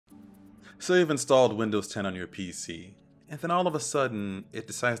So you've installed Windows 10 on your PC, and then all of a sudden it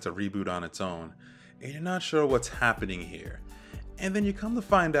decides to reboot on its own, and you're not sure what's happening here. And then you come to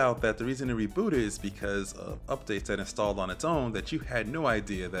find out that the reason it rebooted is because of updates that installed on its own that you had no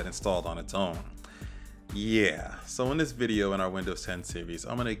idea that installed on its own. Yeah, so in this video in our Windows 10 series,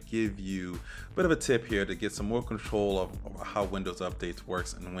 I'm going to give you a bit of a tip here to get some more control of how Windows Updates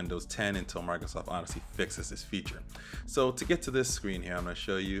works in Windows 10 until Microsoft honestly fixes this feature. So to get to this screen here, I'm going to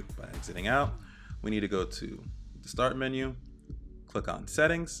show you by exiting out. We need to go to the Start menu, click on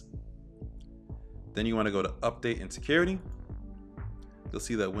Settings. Then you want to go to Update and Security. You'll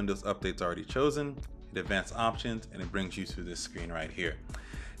see that Windows Update's already chosen. Hit Advanced Options, and it brings you to this screen right here.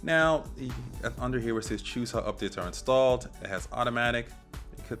 Now, under here where it says choose how updates are installed, it has automatic.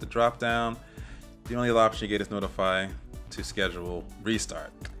 You hit the drop down. The only other option you get is notify to schedule restart.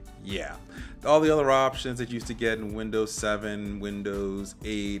 Yeah, all the other options that you used to get in Windows 7, Windows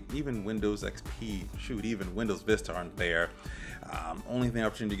 8, even Windows XP, shoot, even Windows Vista aren't there. Only thing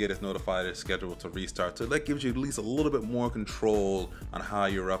opportunity you get is notified is scheduled to restart. So that gives you at least a little bit more control on how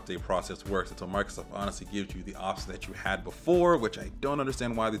your update process works until Microsoft honestly gives you the options that you had before, which I don't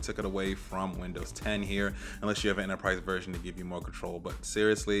understand why they took it away from Windows 10 here, unless you have an enterprise version to give you more control. But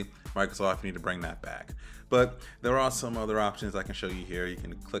seriously, Microsoft, you need to bring that back. But there are some other options I can show you here. You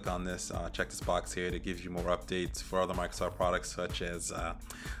can click on this, check this box here that gives you more updates for other Microsoft products such as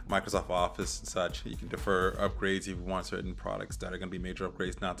Microsoft Office and such. You can defer upgrades if you want certain products that are going to be major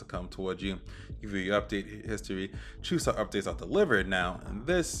upgrades not to come towards you. You view your update history, choose how updates are delivered. Now, in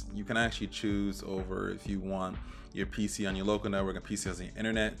this, you can actually choose over if you want your PC on your local network and PC on the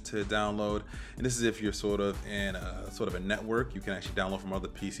internet to download. And this is if you're sort of in a network. You can actually download from other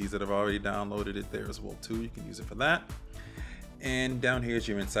PCs that have already downloaded it there as well too. You can use it for that. And down here is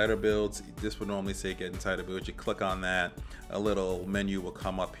your insider builds. This would normally say get insider builds. You click on that, a little menu will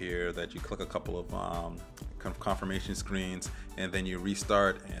come up here that you click a couple of confirmation screens, and then you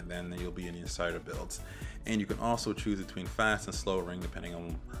restart, and then you'll be in the insider builds. And you can also choose between fast and slow ring depending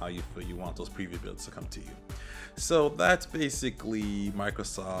on how you feel you want those preview builds to come to you. So that's basically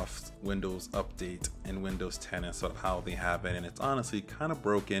Microsoft's Windows Update and Windows 10 and sort of how they have it. And it's honestly kind of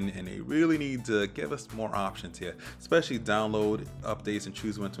broken, and they really need to give us more options here, especially download updates and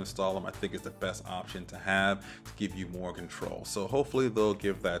choose when to install them. I think is the best option to have to give you more control. So hopefully they'll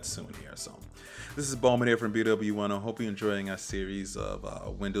give that soon here. So this is BWOne here from BWOne. I hope you're enjoying our series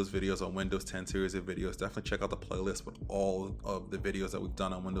of Windows videos on Windows 10 series of videos. Definitely check out the playlist with all of the videos that we've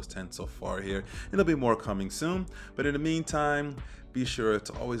done on Windows 10 so far here. And there'll be more coming soon. But in the meantime, be sure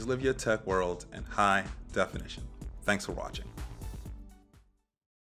to always live your tech world in high definition. Thanks for watching.